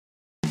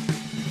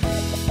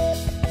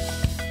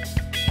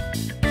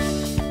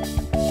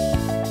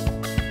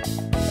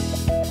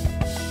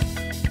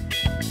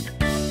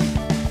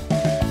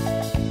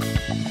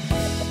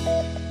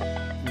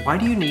Why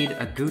do you need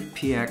a Goot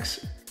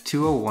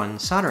PX-201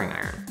 soldering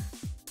iron?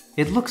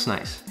 It looks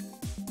nice.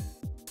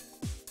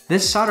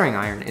 This soldering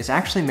iron is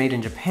actually made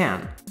in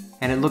Japan,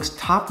 and it looks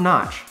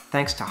top-notch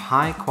thanks to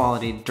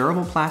high-quality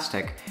durable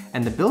plastic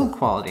and the build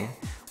quality,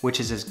 which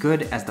is as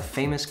good as the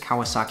famous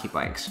Kawasaki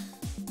bikes.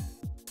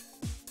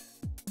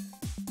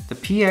 The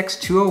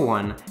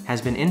PX-201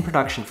 has been in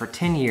production for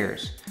 10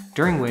 years,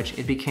 during which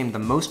it became the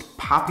most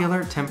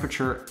popular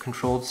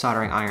temperature-controlled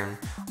soldering iron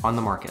on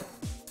the market.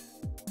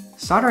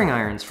 Soldering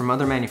irons from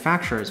other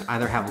manufacturers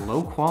either have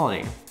low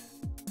quality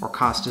or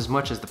cost as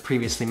much as the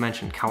previously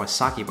mentioned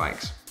Kawasaki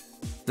bikes.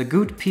 The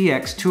Goot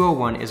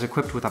PX-201 is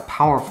equipped with a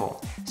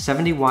powerful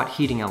 70-watt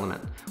heating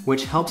element,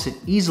 which helps it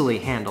easily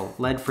handle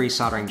lead-free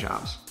soldering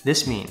jobs.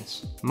 This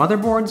means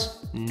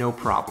motherboards, no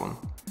problem.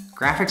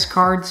 Graphics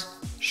cards,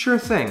 sure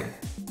thing.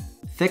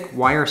 Thick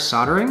wire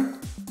soldering,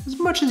 as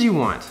much as you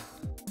want.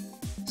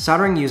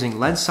 Soldering using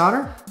lead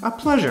solder, a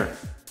pleasure.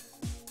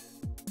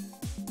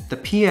 The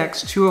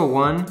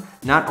PX-201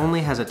 not only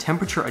has a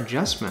temperature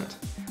adjustment,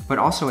 but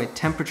also a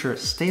temperature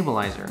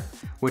stabilizer,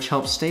 which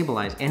helps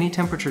stabilize any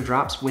temperature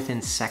drops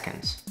within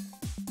seconds.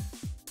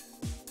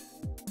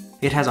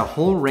 It has a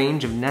whole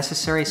range of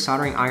necessary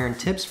soldering iron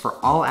tips for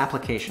all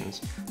applications,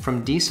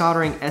 from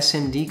desoldering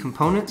SMD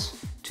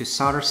components to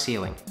solder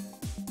sealing.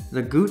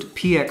 The Goot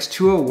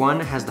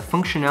PX-201 has the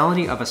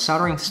functionality of a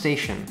soldering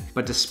station,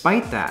 but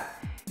despite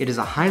that, it is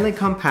a highly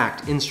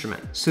compact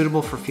instrument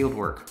suitable for field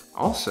work.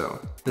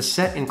 Also, the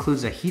set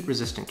includes a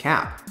heat-resistant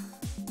cap.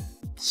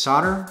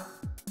 Solder,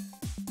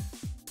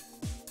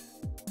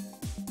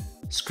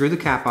 screw the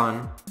cap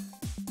on,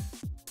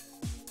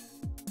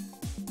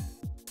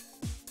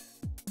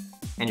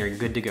 and you're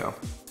good to go.